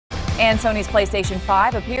And Sony's PlayStation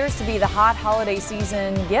 5 appears to be the hot holiday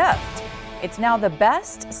season gift. It's now the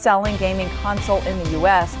best-selling gaming console in the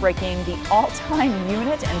U.S., breaking the all-time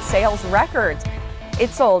unit and sales records. It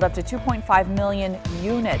sold up to 2.5 million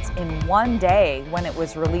units in one day when it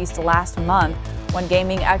was released last month. One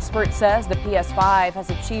gaming expert says the PS5 has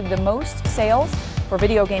achieved the most sales for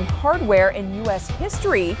video game hardware in U.S.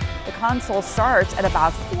 history. The console starts at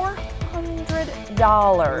about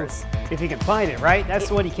 $400. If you can find it, right? That's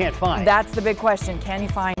the one you can't find. That's the big question. Can you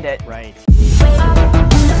find it? Right.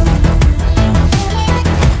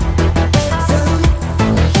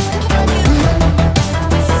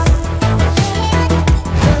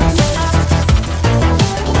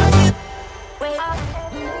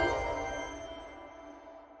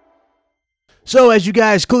 So as you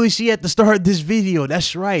guys clearly see at the start of this video,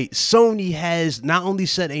 that's right, Sony has not only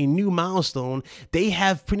set a new milestone, they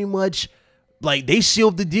have pretty much, like, they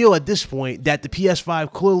sealed the deal at this point that the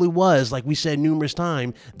PS5 clearly was, like we said numerous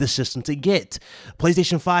times, the system to get.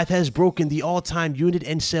 PlayStation 5 has broken the all-time unit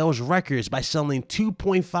and sales records by selling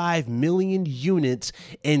 2.5 million units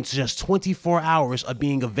in just 24 hours of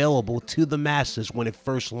being available to the masses when it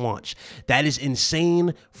first launched. That is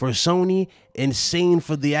insane for Sony, insane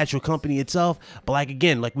for the actual company itself. But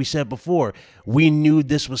like we said before, we knew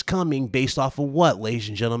this was coming based off of what, ladies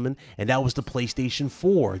and gentlemen? And that was the PlayStation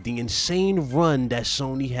 4, the insane run that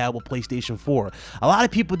Sony had with PlayStation 4. A lot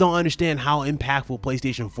of people don't understand how impactful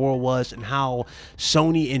PlayStation 4 was and how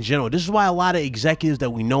Sony in general. This is why a lot of executives that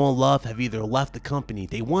we know and love have either left the company.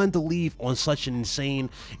 They wanted to leave on such an insane,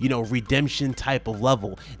 redemption type of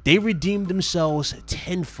level. They redeemed themselves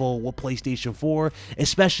tenfold with PlayStation 4,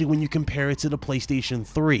 especially when you compare it to the PlayStation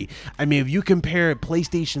 3. I mean, if you compare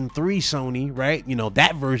PlayStation 3 Sony, right,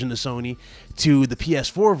 that version of Sony, to the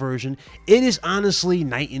PS4 version, it is honestly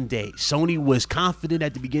night and day. Sony was confident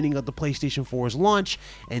at the beginning of the PlayStation 4's launch,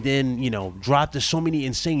 and then, dropped so many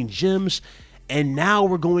insane gems. And now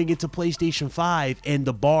we're going into PlayStation 5, and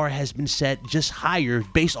the bar has been set just higher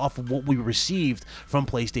based off of what we received from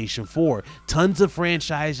PlayStation 4. Tons of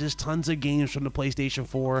franchises, tons of games from the PlayStation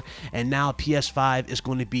 4, and now PS5 is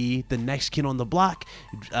going to be the next kid on the block,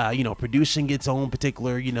 producing its own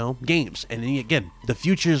particular, games. And then again, the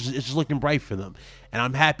future is looking bright for them. And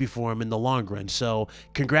I'm happy for them in the long run. So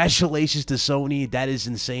congratulations to Sony. That is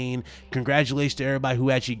insane. Congratulations to everybody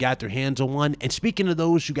who actually got their hands on one. And speaking of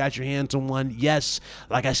those who got your hands on one, yes,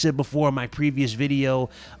 like I said before in my previous video,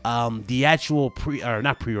 the actual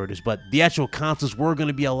not pre-orders, but the actual consoles were going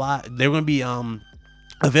to be they're going to be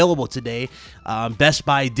available today. Best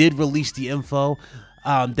Buy did release the info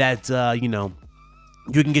that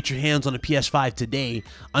you can get your hands on a PS5 today.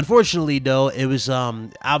 Unfortunately, though, it was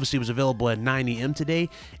obviously it was available at 9 a.m. today,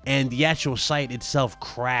 and the actual site itself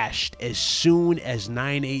crashed as soon as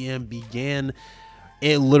 9 a.m. began.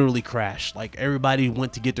 It literally crashed. Like, everybody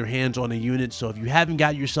went to get their hands on a unit. So if you haven't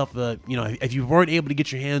got yourself a, if you weren't able to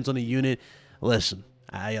get your hands on a unit, listen,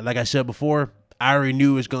 like I said before, I already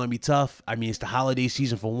knew it was going to be tough. I mean, it's the holiday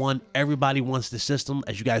season for one. Everybody wants the system.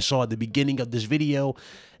 As you guys saw at the beginning of this video,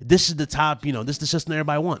 this is the top, this is the system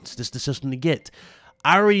everybody wants. This is the system to get.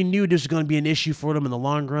 I already knew this was going to be an issue for them in the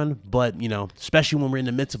long run, but, especially when we're in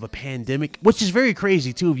the midst of a pandemic, which is very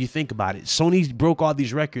crazy, too, if you think about it. Sony broke all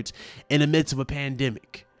these records in the midst of a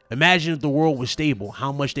pandemic. Imagine if the world was stable,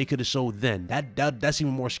 how much they could have sold then. That's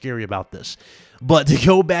even more scary about this. But to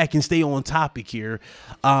go back and stay on topic here,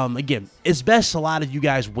 again, it's best a lot of you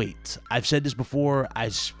guys wait. I've said this before.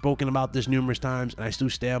 I've spoken about this numerous times, and I still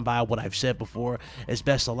stand by what I've said before. It's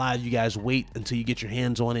best a lot of you guys wait until you get your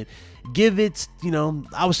hands on it. Give it,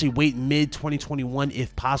 I would say wait mid-2021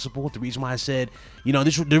 if possible. The reason why I said,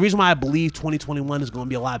 the reason why I believe 2021 is going to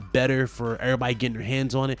be a lot better for everybody getting their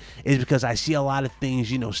hands on it is because I see a lot of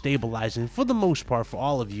things, stabilizing for the most part for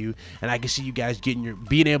all of you, and I can see you guys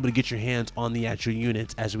being able to get your hands on the actual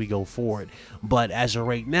units as we go forward. But as of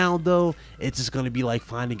right now, though, it's just going to be like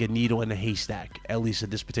finding a needle in a haystack, at least in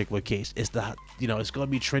this particular case. It's it's going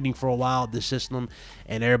to be trending for a while, this system,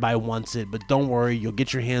 and everybody wants it. But don't worry, you'll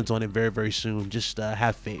get your hands on it very, very soon. Just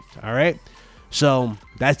have faith, all right? So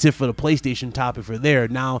that's it for the PlayStation topic for there.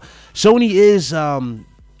 Now, Sony is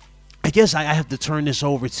I guess I have to turn this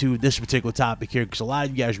over to this particular topic here because a lot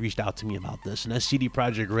of you guys reached out to me about this, and that's CD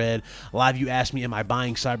Projekt Red. A lot of you asked me, am I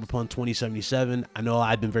buying Cyberpunk 2077? I know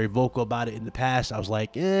I've been very vocal about it in the past. I was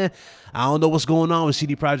like, I don't know what's going on with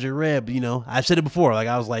CD Projekt Red, but, I've said it before. Like,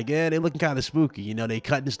 I was like, they're looking kind of spooky. They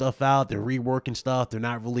cutting stuff out. They're reworking stuff. They're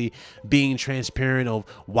not really being transparent of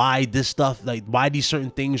why this stuff, like, why these certain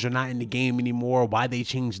things are not in the game anymore, why they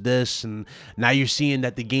changed this, and now you're seeing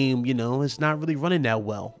that the game, it's not really running that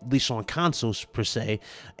well, at least on consoles per se,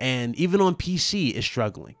 and even on PC is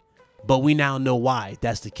struggling. But we now know why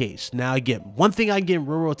that's the case. Now, again, one thing I get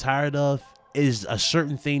real tired of is a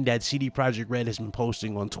certain thing that CD Projekt Red has been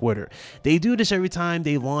posting on Twitter. They do this every time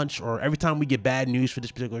they launch, or every time we get bad news for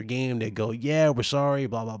this particular game. They go, yeah, we're sorry,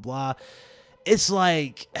 blah, blah, blah. It's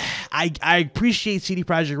like, I appreciate CD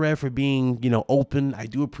Projekt Red for being, you know, open. I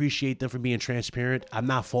do appreciate them for being transparent. I'm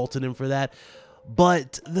not faulting them for that.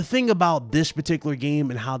 But the thing about this particular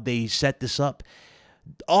game and how they set this up,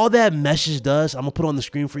 all that message does, I'm gonna put on the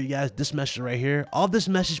screen for you guys, this message right here. All this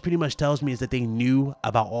message pretty much tells me is that they knew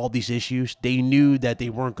about all these issues. They knew that they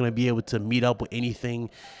weren't going to be able to meet up with anything,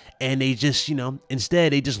 and they just, you know,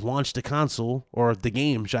 instead they just launched the console, or the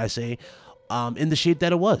game, should I say, in the shape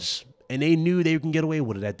that it was. And they knew they can get away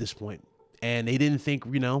with it at this point. And they didn't think,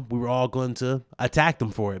 you know, we were all going to attack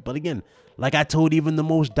them for it. But again, like I told even the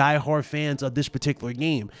most diehard fans of this particular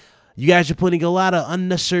game, you guys are putting a lot of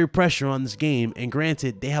unnecessary pressure on this game, and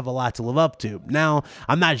granted, they have a lot to live up to. Now,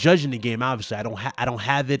 I'm not judging the game, obviously. I don't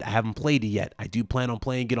have it. I haven't played it yet. I do plan on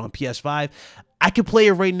playing it on PS5. I could play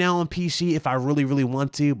it right now on PC if I really, really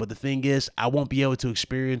want to, but the thing is, I won't be able to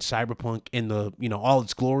experience Cyberpunk in the, you know, all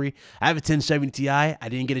its glory. I have a 1070 Ti. I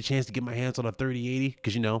didn't get a chance to get my hands on a 3080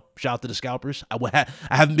 because, you know, shout out to the scalpers. I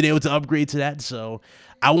haven't been able to upgrade to that, so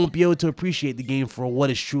I won't be able to appreciate the game for what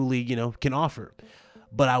it truly, you know, can offer.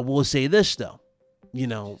 But I will say this, though, you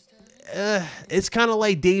know, it's kind of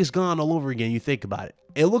like Days Gone all over again. You think about it.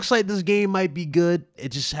 It looks like this game might be good. It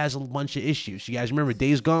just has a bunch of issues. You guys remember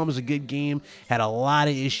Days Gone was a good game, had a lot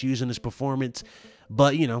of issues in its performance,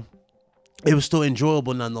 but, you know, it was still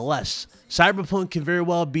enjoyable nonetheless. Cyberpunk can very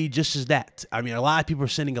well be just as that. I mean, a lot of people are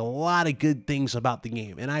saying a lot of good things about the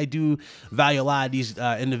game, and I do value a lot of these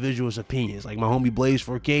individuals' opinions. Like my homie Blaze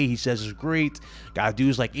 4K, he says it's great. Got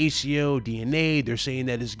dudes like ACO, DNA, they're saying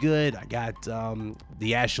that it's good. I got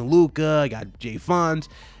the Ash and Luca, I got Jay Fonz,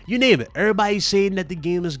 you name it. Everybody's saying that the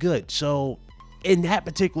game is good. So in that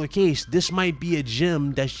particular case, this might be a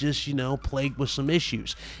gem that's just, you know, plagued with some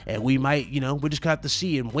issues. And we might, you know, we just got to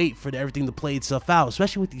see and wait for everything to play itself out,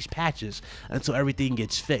 especially with these patches, until everything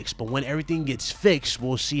gets fixed. But when everything gets fixed,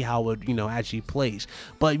 we'll see how it, you know, actually plays.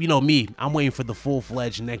 But, you know, me, I'm waiting for the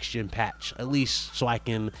full-fledged next-gen patch, at least so I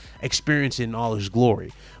can experience it in all its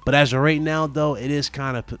glory. But as of right now, though, it is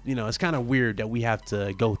kind of, you know, it's kind of weird that we have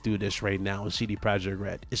to go through this right now with CD Projekt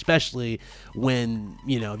Red, especially when,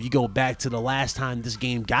 you know, if you go back to the last time this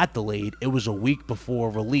game got delayed, it was a week before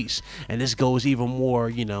release. And this goes even more,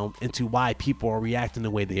 you know, into why people are reacting the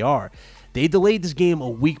way they are. They delayed this game a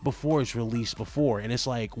week before its release before, and it's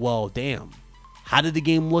like, well, damn. How did the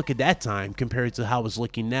game look at that time compared to how it's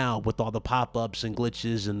looking now with all the pop-ups and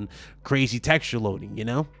glitches and crazy texture loading, you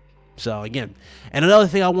know? So again, and another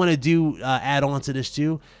thing I want to do, add on to this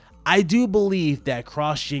too, I do believe that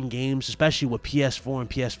cross-gen games, especially with PS4 and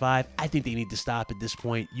PS5, I think they need to stop at this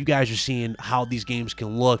point. You guys are seeing how these games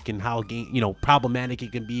can look and how problematic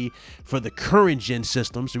it can be for the current gen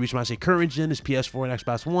systems. The reason why I say current gen is PS4 and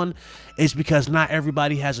Xbox One is because not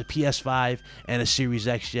everybody has a PS5 and a Series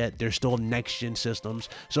X yet. They're still next gen systems.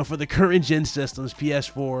 So for the current gen systems,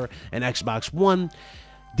 PS4 and Xbox One,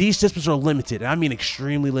 these systems are limited. I mean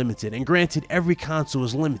extremely limited. And granted, every console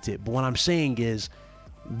is limited. But what I'm saying is,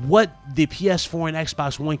 what the PS4 and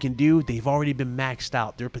Xbox One can do, they've already been maxed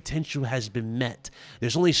out. Their potential has been met.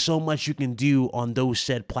 There's only so much you can do on those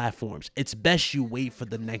said platforms. It's best you wait for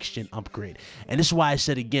the next gen upgrade. And this is why I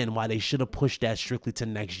said again, why they should have pushed that strictly to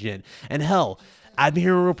next gen. And hell, I've been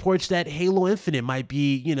hearing reports that Halo Infinite might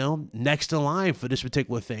be, you know, next in line for this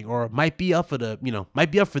particular thing, or might be up for the, you know,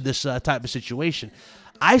 might be up for this type of situation.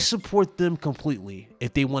 I support them completely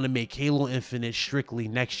if they want to make Halo Infinite strictly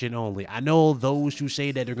next gen only. I know those who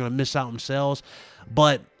say that they're going to miss out on sales,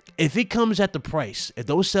 but if it comes at the price, if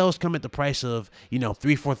those sales come at the price of, you know,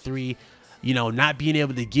 343, you know, not being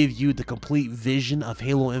able to give you the complete vision of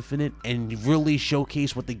Halo Infinite and really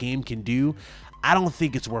showcase what the game can do, I don't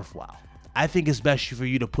think it's worthwhile. I think it's best for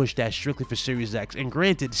you to push that strictly for Series X. And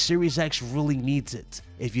granted, Series X really needs it.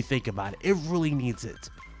 If you think about it, it really needs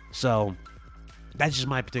it. So that's just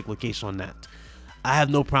my particular case on that. I have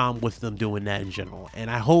no problem with them doing that in general,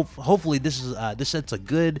 and I hopefully this sets a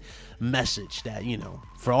good message that, you know,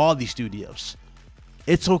 for all these studios,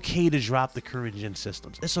 it's okay to drop the current gen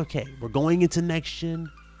systems. It's okay. We're going into next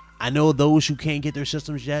gen. I know those who can't get their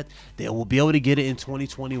systems yet, they will be able to get it in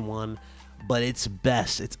 2021. but it's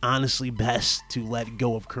best. It's honestly best to let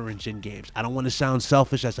go of current gen games. I don't want to sound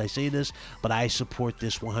selfish as I say this, but I support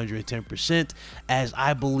this 110%, as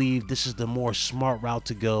I believe this is the more smart route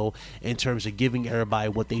to go in terms of giving everybody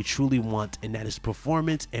what they truly want, and that is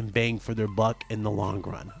performance and bang for their buck in the long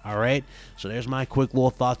run. All right, so there's my quick little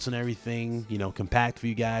thoughts on everything, you know, compact for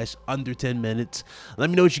you guys, under 10 minutes. Let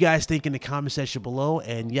me know what you guys think in the comment section below,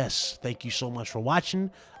 and yes, thank you so much for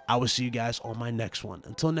watching. I will see you guys on my next one.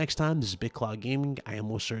 Until next time, this is Big Cloud Gaming. I am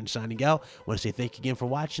most certain signing out. I want to say thank you again for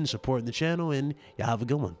watching, supporting the channel, and y'all have a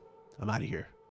good one. I'm out of here.